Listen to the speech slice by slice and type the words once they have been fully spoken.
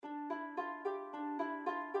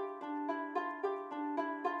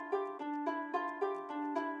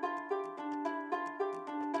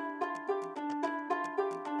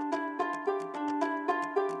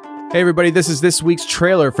Hey everybody, this is this week's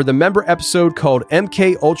trailer for the member episode called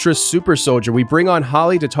MK Ultra Super Soldier. We bring on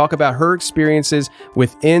Holly to talk about her experiences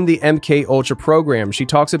within the MK Ultra program. She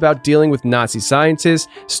talks about dealing with Nazi scientists,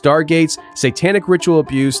 stargates, satanic ritual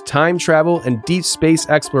abuse, time travel, and deep space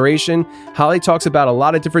exploration. Holly talks about a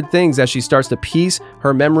lot of different things as she starts to piece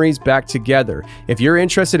her memories back together. If you're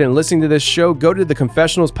interested in listening to this show, go to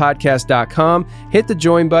theconfessionalspodcast.com, hit the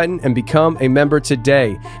join button, and become a member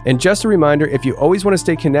today. And just a reminder, if you always want to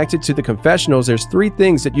stay connected to the confessionals, there's 3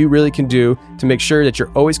 things that you really can do to make sure that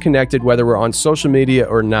you're always connected, whether we're on social media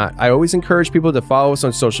or not. I always encourage people to follow us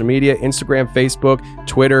on social media, Instagram, Facebook,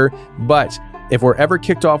 Twitter, but if we're ever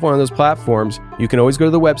kicked off one of those platforms, you can always go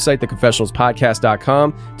to the website,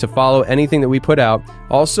 theconfessionalspodcast.com, to follow anything that we put out.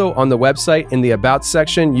 Also, on the website, in the About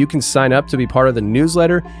section, you can sign up to be part of the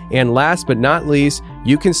newsletter. And last but not least,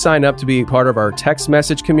 you can sign up to be part of our text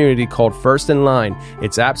message community called First in Line.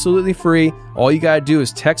 It's absolutely free. All you got to do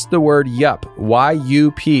is text the word YUP,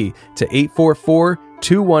 Y-U-P, to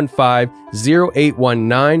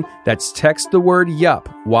 844-215-0819. That's text the word YUP,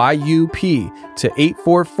 Y-U-P, to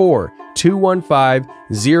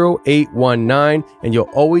 844-215-0819, and you'll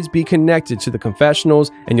always be connected to the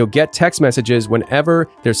confessionals, and you'll get text messages whenever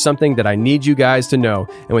there's something that I need you guys to know.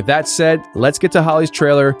 And with that said, let's get to Holly's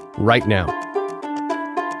trailer right now.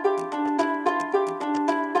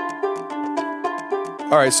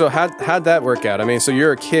 All right, so how'd that work out? I mean, so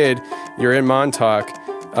you're a kid, you're in Montauk,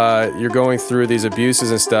 you're going through these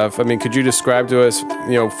abuses and stuff. I mean, could you describe to us,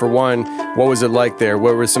 for one, what was it like there?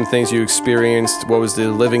 What were some things you experienced? What was the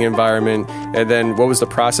living environment? And then what was the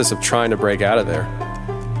process of trying to break out of there?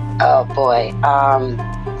 Oh, boy.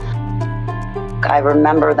 I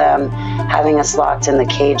remember them having us locked in the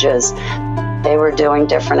cages. They were doing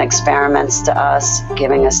different experiments to us,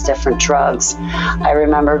 giving us different drugs. I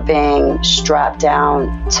remember being strapped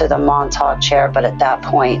down to the Montauk chair, but at that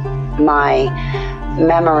point, my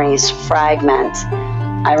memories fragment.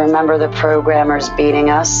 I remember the programmers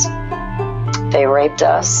beating us. They raped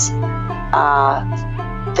us.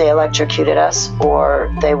 They electrocuted us,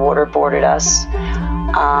 or they waterboarded us.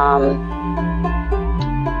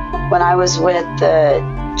 When I was with the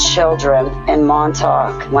children in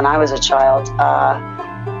Montauk, when I was a child,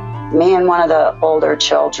 me and one of the older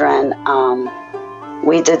children,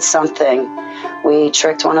 we did something. We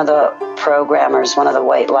tricked one of the programmers, one of the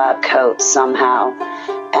white lab coats somehow,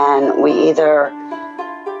 and we either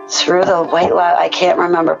threw the white lab, I can't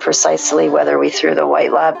remember precisely whether we threw the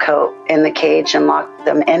white lab coat in the cage and locked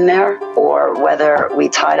them in there, or whether we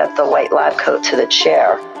tied up the white lab coat to the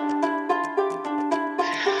chair.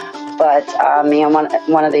 But me and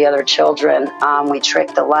one of the other children, we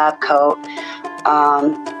tricked the lab coat,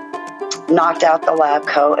 knocked out the lab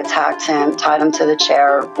coat, attacked him, tied him to the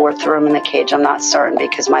chair, or threw him in the cage. I'm not certain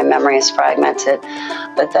because my memory is fragmented.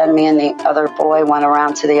 But then me and the other boy went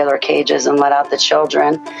around to the other cages and let out the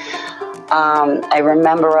children. I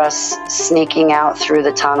remember us sneaking out through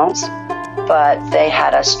the tunnels, but they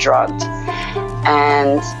had us drugged.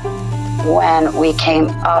 And when we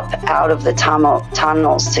came up out of the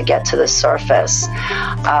tunnels to get to the surface,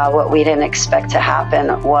 what we didn't expect to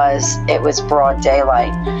happen was it was broad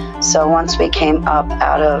daylight. So once we came up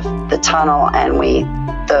out of the tunnel and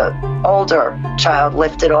the older child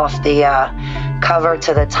lifted off the cover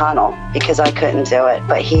to the tunnel, because I couldn't do it,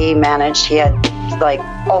 but he had like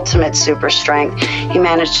ultimate super strength. He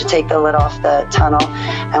managed to take the lid off the tunnel,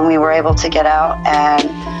 and we were able to get out. And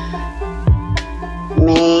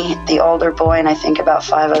me, the older boy, and I think about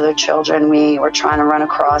 5 other children, we were trying to run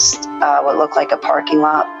across what looked like a parking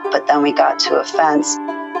lot, but then we got to a fence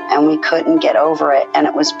and we couldn't get over it, and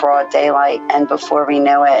it was broad daylight, and before we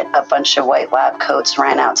knew it, a bunch of white lab coats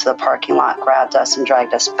ran out to the parking lot, grabbed us, and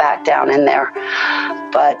dragged us back down in there.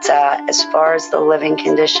 But as far as the living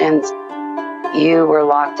conditions, you were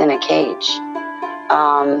locked in a cage.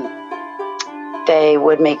 They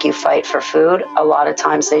would make you fight for food. A lot of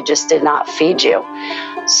times they just did not feed you.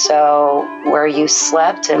 So where you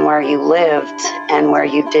slept and where you lived and where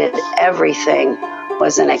you did everything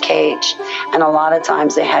was in a cage. And a lot of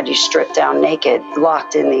times they had you stripped down naked,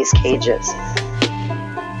 locked in these cages.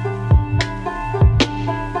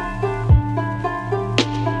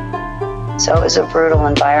 So it was a brutal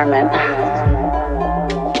environment.